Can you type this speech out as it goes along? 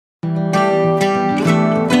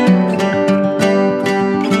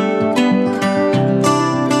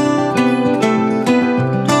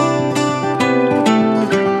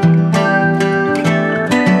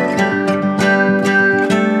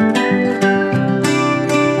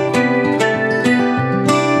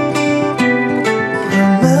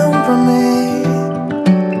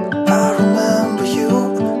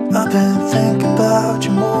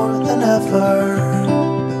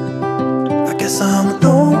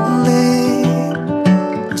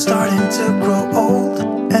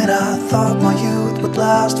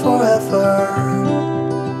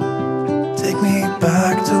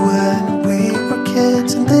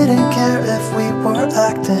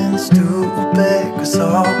acting stupid, cause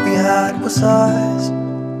all we had was us.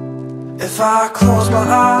 If I close my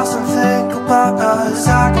eyes and think about us,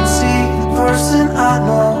 I can see the person I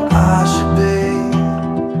know I should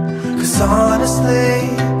be. Cause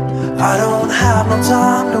honestly, I don't have no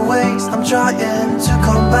time to waste. I'm trying to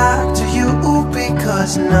come back to you,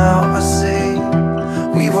 because now I see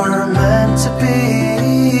we were meant to be.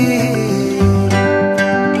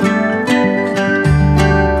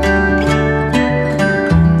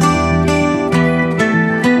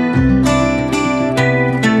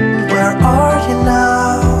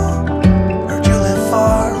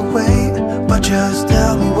 Just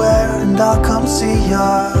tell me where and I'll come see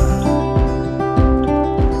ya.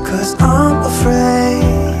 Cause I'm afraid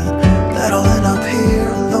that I'll end up here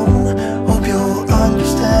alone. Hope you'll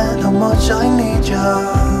understand how much I need ya.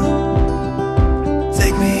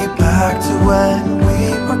 Take me back to when we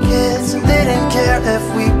were kids and didn't care if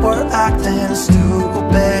we were acting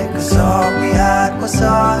stupid, cause all we had was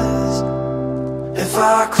us. If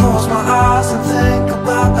I close my eyes and think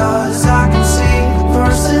about us, I can see the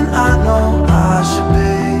person I know I should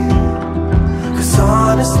be. Cause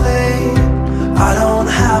honestly, I don't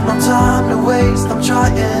have no time to waste. I'm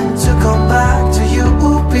trying to come back to you,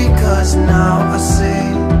 because now I see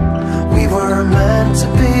we were meant to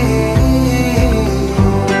be.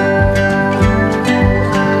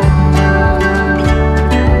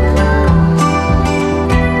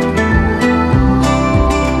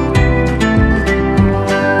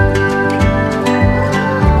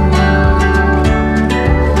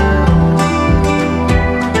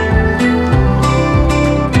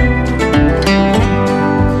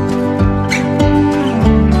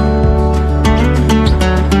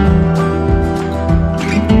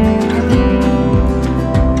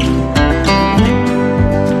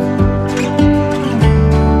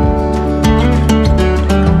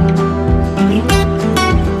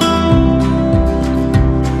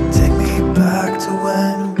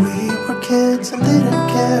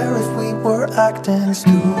 Acting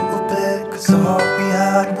stupid, cause all we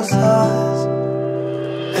had was us.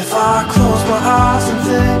 If I close my eyes and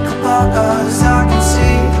think about us, I can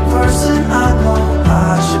see